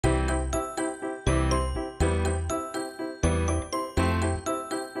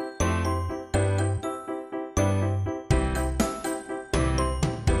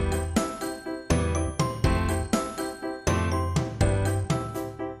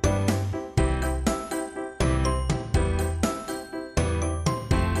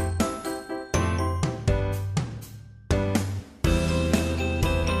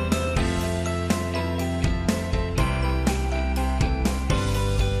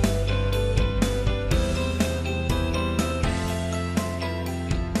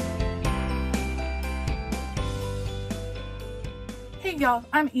y'all,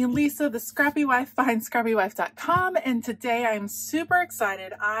 I'm Elisa, the Scrappy Wife behind ScrappyWife.com, and today I'm super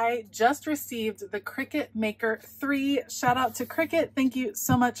excited. I just received the Cricut Maker 3. Shout out to Cricut. Thank you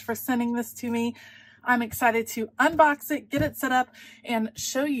so much for sending this to me. I'm excited to unbox it, get it set up, and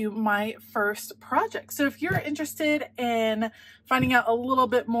show you my first project. So if you're interested in finding out a little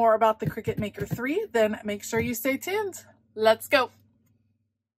bit more about the Cricut Maker 3, then make sure you stay tuned. Let's go.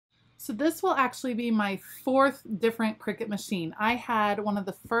 So this will actually be my fourth different Cricut machine. I had one of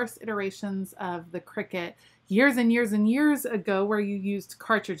the first iterations of the Cricut years and years and years ago where you used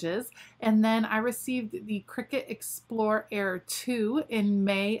cartridges. And then I received the Cricut Explore Air 2 in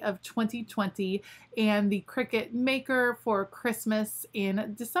May of 2020 and the Cricut Maker for Christmas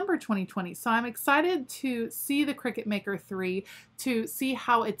in December 2020. So I'm excited to see the Cricut Maker 3, to see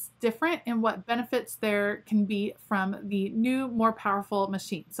how it's different and what benefits there can be from the new, more powerful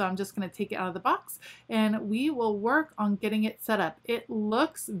machine. So I'm just going to take it out of the box and we will work on getting it set up. It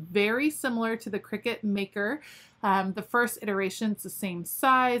looks very similar to the Cricut Maker. The first iteration is the same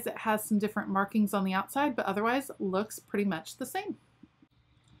size. It has some different markings on the outside, but otherwise looks pretty much the same.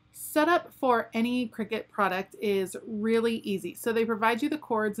 Setup for any Cricut product is really easy. So they provide you the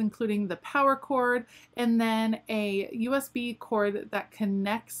cords, including the power cord and then a USB cord that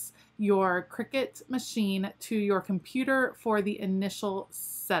connects your Cricut machine to your computer for the initial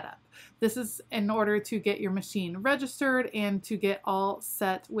setup. This is in order to get your machine registered and to get all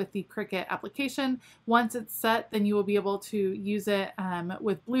set with the Cricut application. Once it's set, then you will be able to use it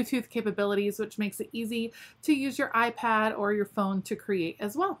with Bluetooth capabilities, which makes it easy to use your iPad or your phone to create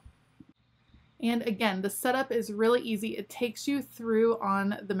as well. And again, the setup is really easy. It takes you through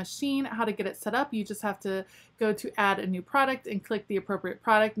on the machine how to get it set up. You just have to go to add a new product and click the appropriate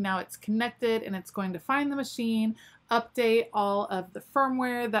product. Now it's connected and it's going to find the machine, update all of the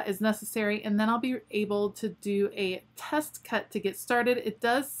firmware that is necessary, and then I'll be able to do a test cut to get started. It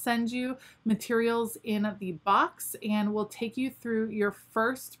does send you materials in the box and will take you through your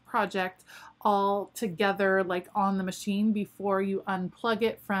first project all together, like on the machine, before you unplug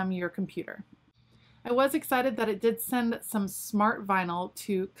it from your computer. I was excited that it did send some smart vinyl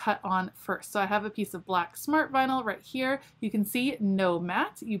to cut on first. So I have a piece of black smart vinyl right here. You can see no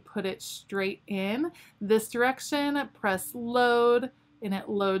mat. You put it straight in this direction, press load, and it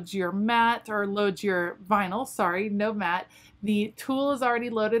loads your mat, or loads your vinyl, sorry, no mat. The tool is already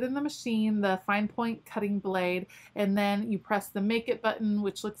loaded in the machine, the fine point cutting blade, and then you press the make it button,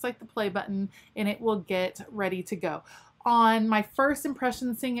 which looks like the play button, and it will get ready to go. On my first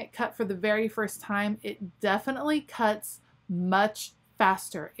impression seeing it cut for the very first time, it definitely cuts much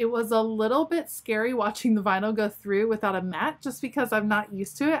faster. It was a little bit scary watching the vinyl go through without a mat, just because I'm not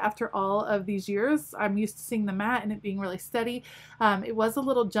used to it after all of these years. I'm used to seeing the mat and it being really steady. It was a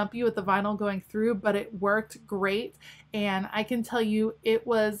little jumpy with the vinyl going through, but it worked great. And I can tell you it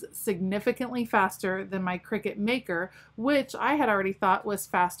was significantly faster than my Cricut Maker, which I had already thought was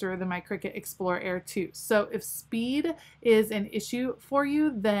faster than my Cricut Explore Air 2. So if speed is an issue for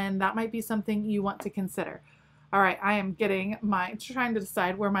you, then that might be something you want to consider. All right, I am trying to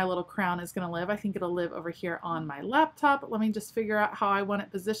decide where my little crown is going to live. I think it'll live over here on my laptop. Let me just figure out how I want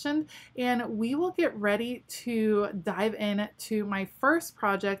it positioned, and we will get ready to dive in to my first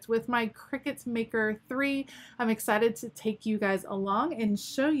project with my Cricut Maker 3. I'm excited to take you guys along and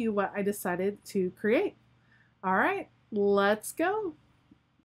show you what I decided to create. All right, let's go.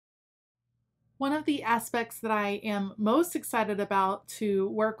 One of the aspects that I am most excited about to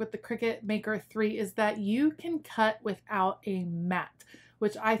work with the Cricut Maker 3 is that you can cut without a mat,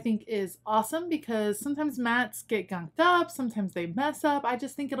 which I think is awesome because sometimes mats get gunked up, sometimes they mess up. I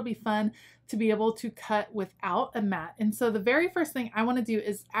just think it'll be fun to be able to cut without a mat. And so the very first thing I want to do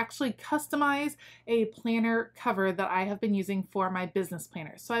is actually customize a planner cover that I have been using for my business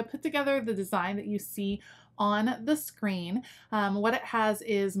planner. So I put together the design that you see on the screen. What it has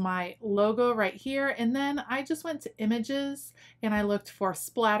is my logo right here, and then I just went to images and I looked for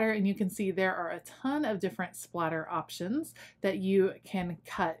splatter, and you can see there are a ton of different splatter options that you can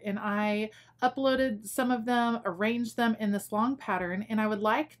cut, and I uploaded some of them, arranged them in this long pattern, and I would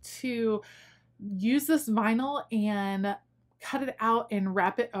like to use this vinyl and cut it out and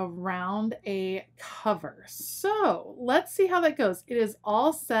wrap it around a cover. So let's see how that goes. It is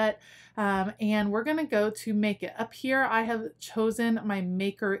all set, and we're gonna go to make it. Up here I have chosen my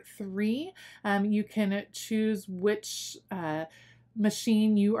Maker 3. You can choose which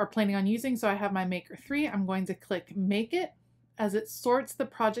machine you are planning on using. So I have my Maker 3. I'm going to click Make It. As it sorts the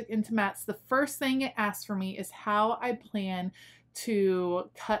project into mats, the first thing it asks for me is how I plan to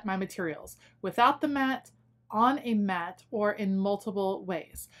cut my materials. Without the mat, on a mat, or in multiple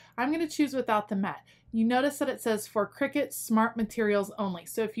ways. I'm going to choose without the mat. you notice that it says for Cricut Smart Materials only.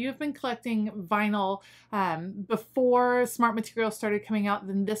 So if you've been collecting vinyl before Smart Materials started coming out,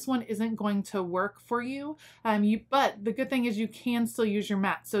 then this one isn't going to work for you. But the good thing is you can still use your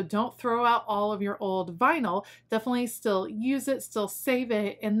mat. So don't throw out all of your old vinyl. Definitely still use it, still save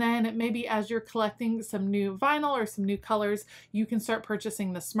it. And then maybe as you're collecting some new vinyl or some new colors, you can start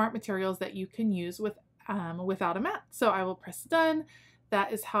purchasing the Smart Materials that you can use without a mat. So I will press done.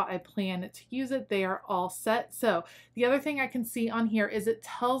 That is how I plan to use it. They are all set. So the other thing I can see on here is it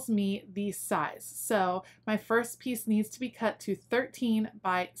tells me the size. So my first piece needs to be cut to 13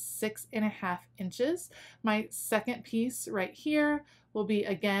 by 6.5 inches. My second piece right here will be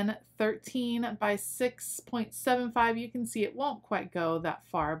again 13 by 6.75. You can see it won't quite go that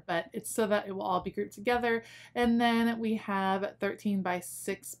far, but it's so that it will all be grouped together. And then we have 13 by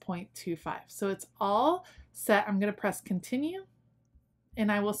 6.25. So it's all set. I'm going to press continue. And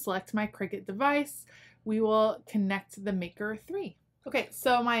I will select my Cricut device. We will connect the Maker 3. Okay,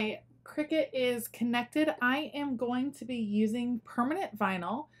 so my Cricut is connected. I am going to be using permanent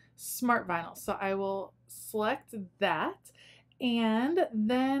vinyl, smart vinyl. So I will select that. And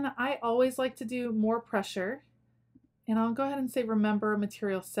then I always like to do more pressure. And I'll go ahead and say remember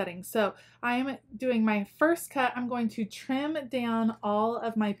material settings. So I am doing my first cut. I'm going to trim down all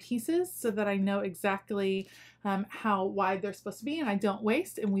of my pieces so that I know exactly how wide they're supposed to be and I don't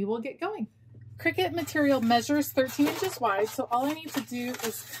waste, and we will get going. Cricut material measures 13 inches wide, so all I need to do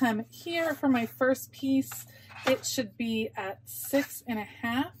is come here for my first piece. It should be at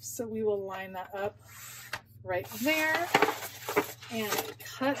 6.5, so we will line that up right there and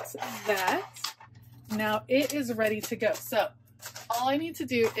cut that. Now it is ready to go. So all I need to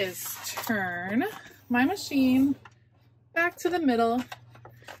do is turn my machine back to the middle,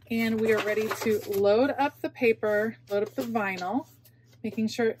 and we are ready to load up the paper, load up the vinyl, making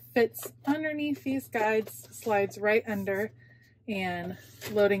sure it fits underneath these guides, slides right under, and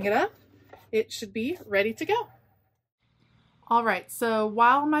loading it up. It should be ready to go. All right, so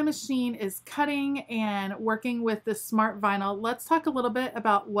while my machine is cutting and working with the smart vinyl, let's talk a little bit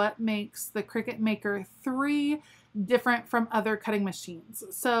about what makes the Cricut Maker 3 different from other cutting machines.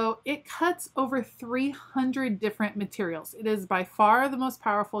 So it cuts over 300 different materials. It is by far the most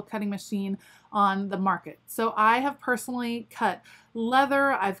powerful cutting machine on the market. So I have personally cut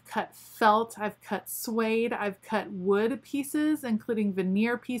leather, I've cut felt, I've cut suede, I've cut wood pieces, including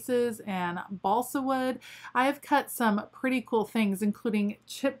veneer pieces and balsa wood. I have cut some pretty cool things, including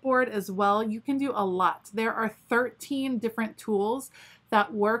chipboard as well. You can do a lot. There are 13 different tools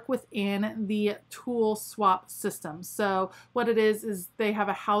that work within the tool swap system. So what it is they have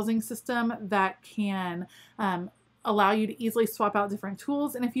a housing system that can allow you to easily swap out different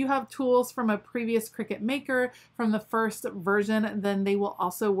tools. And if you have tools from a previous Cricut Maker from the first version, then they will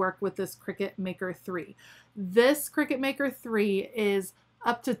also work with this Cricut Maker 3. This Cricut Maker 3 is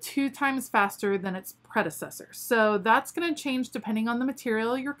up to 2 times faster than its predecessor. So that's going to change depending on the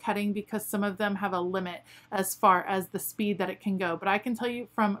material you're cutting, because some of them have a limit as far as the speed that it can go. But I can tell you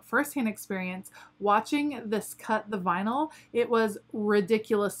from firsthand experience, watching this cut the vinyl, it was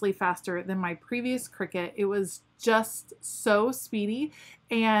ridiculously faster than my previous Cricut. It was just so speedy.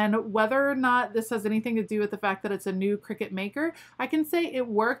 And whether or not this has anything to do with the fact that it's a new Cricut Maker, I can say it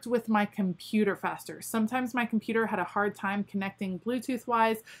worked with my computer faster. Sometimes my computer had a hard time connecting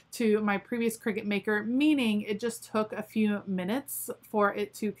Bluetooth-wise to my previous Cricut Maker, meaning it just took a few minutes for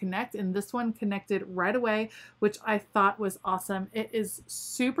it to connect, and this one connected right away, which I thought was awesome. It is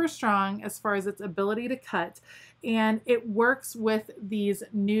super strong as far as its ability to cut, and it works with these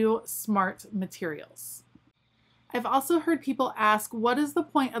new smart materials. I've also heard people ask, what is the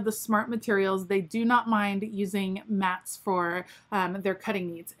point of the smart materials? They do not mind using mats for their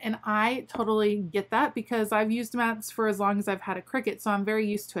cutting needs. And I totally get that, because I've used mats for as long as I've had a Cricut, so I'm very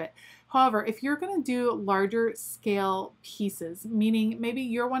used to it. However, if you're going to do larger scale pieces, meaning maybe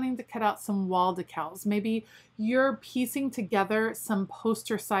you're wanting to cut out some wall decals, maybe you're piecing together some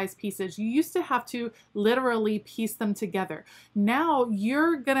poster size pieces. You used to have to literally piece them together. Now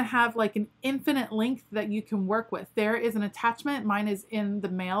you're going to have like an infinite length that you can work with. There is an attachment, mine is in the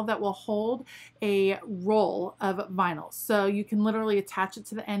mail, that will hold a roll of vinyl. So you can literally attach it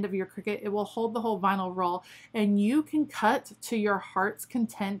to the end of your Cricut. It will hold the whole vinyl roll, and you can cut to your heart's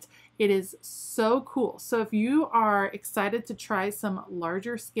content It is so cool. So if you are excited to try some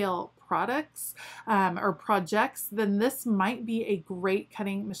larger scale products or projects, then this might be a great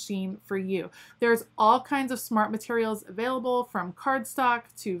cutting machine for you. There's all kinds of smart materials available, from cardstock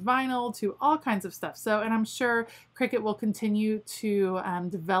to vinyl to all kinds of stuff. So, and I'm sure Cricut will continue to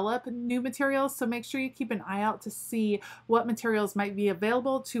develop new materials. So make sure you keep an eye out to see what materials might be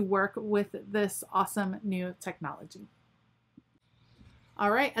available to work with this awesome new technology. All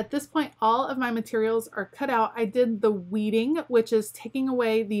right, at this point, all of my materials are cut out. I did the weeding, which is taking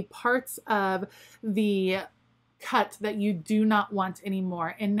away the parts of the cut that you do not want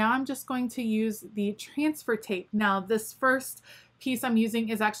anymore. And now I'm just going to use the transfer tape. Now, this first piece I'm using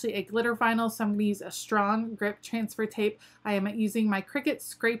is actually a glitter vinyl, so I'm going to use a strong grip transfer tape. I am using my Cricut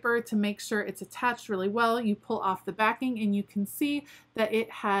scraper to make sure it's attached really well. You pull off the backing and you can see that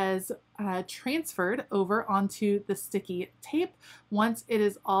it has transferred over onto the sticky tape. Once it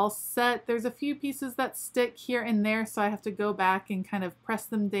is all set, there's a few pieces that stick here and there, so I have to go back and kind of press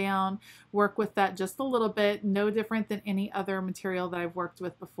them down, work with that just a little bit, no different than any other material that I've worked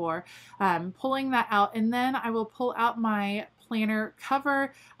with before. Pulling that out, and then I will pull out my planner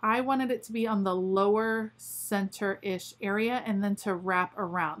cover. I wanted it to be on the lower center-ish area and then to wrap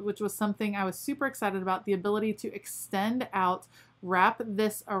around, which was something I was super excited about, the ability to extend out, wrap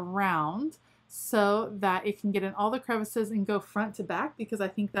this around so that it can get in all the crevices and go front to back, because I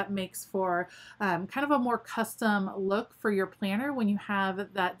think that makes for kind of a more custom look for your planner when you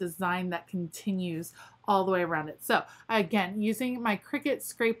have that design that continues all the way around it. So again, using my Cricut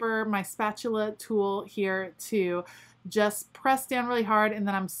scraper, my spatula tool here to just press down really hard, and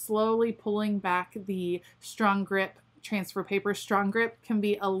then I'm slowly pulling back the strong grip transfer paper. Strong grip can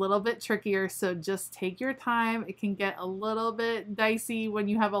be a little bit trickier, so just take your time. It can get a little bit dicey when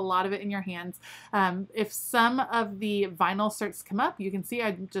you have a lot of it in your hands. If some of the vinyl starts to come up, you can see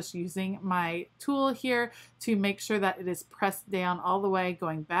I'm just using my tool here to make sure that it is pressed down all the way,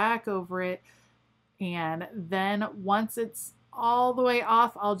 going back over it. And then once it's all the way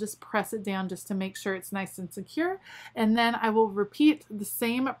off, I'll just press it down just to make sure it's nice and secure. And then I will repeat the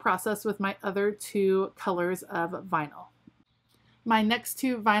same process with my other two colors of vinyl. My next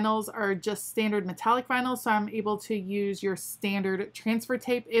two vinyls are just standard metallic vinyl, so I'm able to use your standard transfer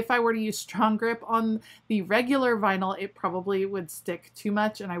tape. If I were to use strong grip on the regular vinyl, it probably would stick too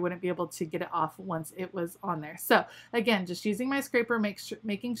much and I wouldn't be able to get it off once it was on there. So again, just using my scraper,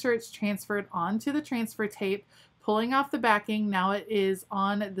 making sure it's transferred onto the transfer tape, pulling off the backing. Now it is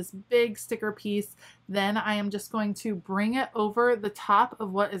on this big sticker piece. Then I am just going to bring it over the top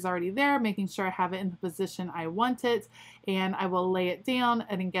of what is already there, making sure I have it in the position I want it. And I will lay it down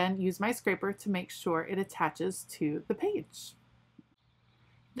and again use my scraper to make sure it attaches to the page.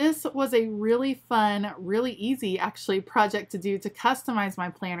 This was a really fun, really easy actually project to do, to customize my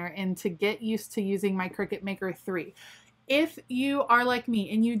planner and to get used to using my Cricut Maker 3. If you are like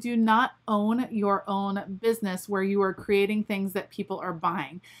me and you do not own your own business where you are creating things that people are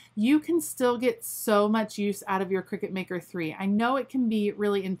buying, you can still get so much use out of your Cricut Maker 3. I know it can be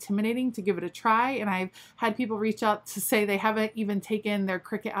really intimidating to give it a try, and I've had people reach out to say they haven't even taken their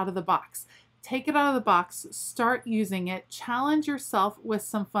Cricut out of the box. Take it out of the box, start using it, challenge yourself with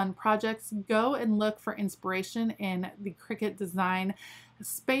some fun projects, go and look for inspiration in the Cricut design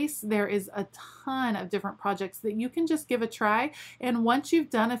space. There is a ton of different projects that you can just give a try, and once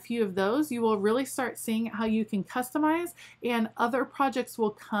you've done a few of those, you will really start seeing how you can customize, and other projects will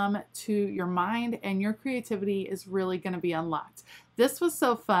come to your mind and your creativity is really going to be unlocked. This was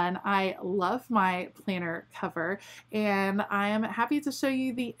so fun. I love my planner cover, and I am happy to show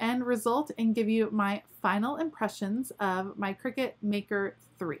you the end result and give you my final impressions of my Cricut Maker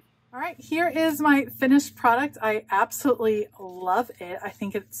 3. All right, here is my finished product. I absolutely love it. I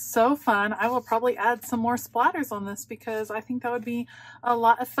think it's so fun. I will probably add some more splatters on this because I think that would be a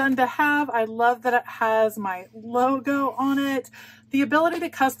lot of fun to have. I love that it has my logo on it. The ability to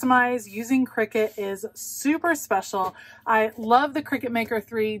customize using Cricut is super special. I love the Cricut Maker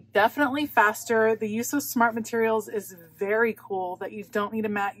 3, definitely faster. The use of smart materials is very cool, that you don't need a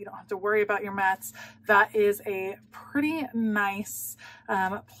mat, you don't have to worry about your mats. That is a pretty nice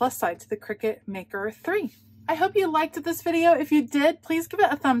plus side to the Cricut Maker 3. I hope you liked this video. If you did, please give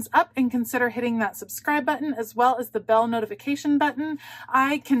it a thumbs up and consider hitting that subscribe button as well as the bell notification button.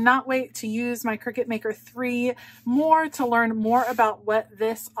 I cannot wait to use my Cricut Maker 3 more to learn more about what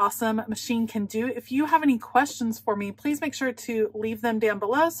this awesome machine can do. If you have any questions for me, please make sure to leave them down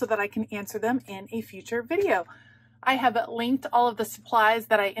below so that I can answer them in a future video. I have linked all of the supplies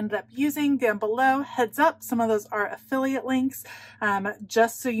that I ended up using down below. Heads up, some of those are affiliate links.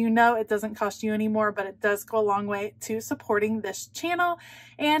 Just so you know, it doesn't cost you any more, but it does go a long way to supporting this channel.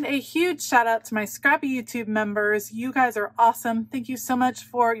 And a huge shout out to my Scrappy YouTube members. You guys are awesome. Thank you so much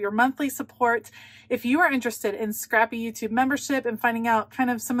for your monthly support. If you are interested in Scrappy YouTube membership and finding out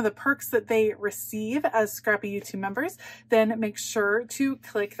kind of some of the perks that they receive as Scrappy YouTube members, then make sure to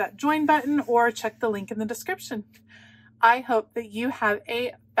click that join button or check the link in the description. I hope that you have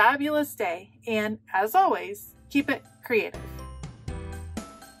a fabulous day, and as always, keep it creative.